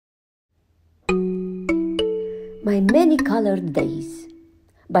My Many-Colored Days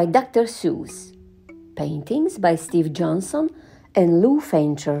by Dr. Seuss. Paintings by Steve Johnson and Lou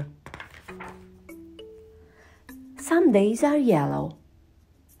Fancher. Some days are yellow,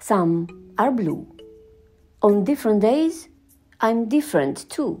 some are blue. On different days, I'm different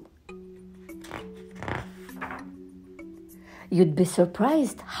too. You'd be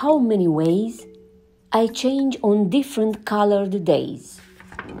surprised how many ways I change on different colored days.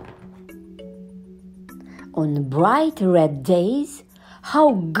 On bright red days,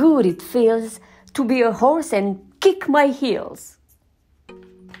 how good it feels to be a horse and kick my heels.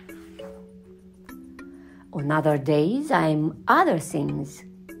 On other days, I'm other things.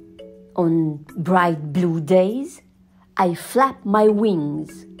 On bright blue days, I flap my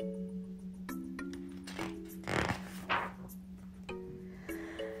wings.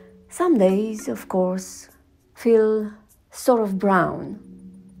 Some days, of course, feel sort of brown.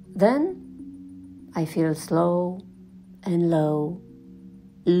 Then I feel slow and low,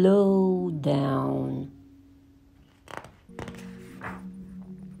 low down.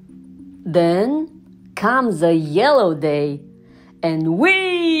 Then comes a yellow day, and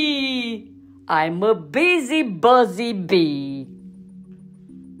whee! I'm a busy, buzzy bee.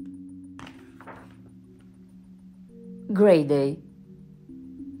 Gray day.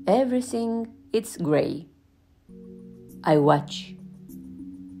 Everything, it's gray. I watch,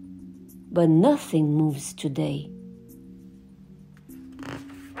 but nothing moves today.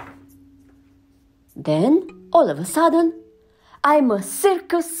 Then, all of a sudden, I'm a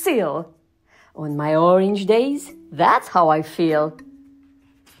circus seal. On my orange days, that's how I feel.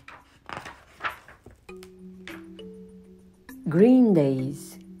 Green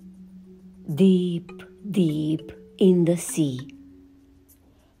days, deep, deep in the sea.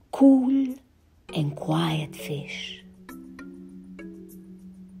 Cool and quiet fish.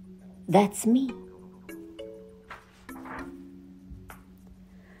 That's me.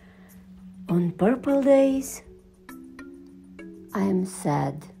 On purple days, I am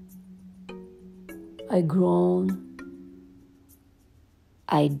sad. I groan.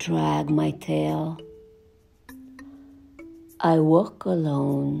 I drag my tail. I walk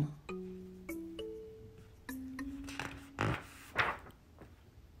alone.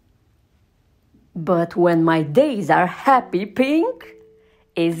 But when my days are happy pink,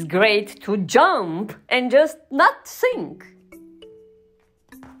 it's great to jump and just not think.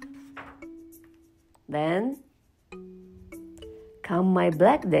 Then come my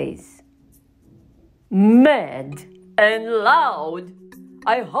black days. Mad and loud,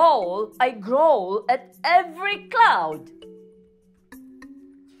 I howl, I growl at every cloud.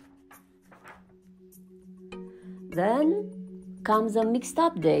 Then comes a mixed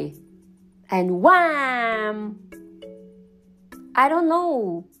up day. And wham! I don't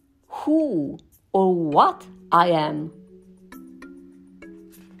know who or what I am.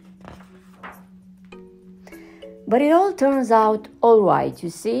 But it all turns out all right, you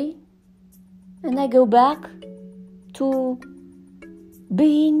see? And I go back to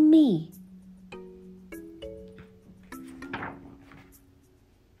being me.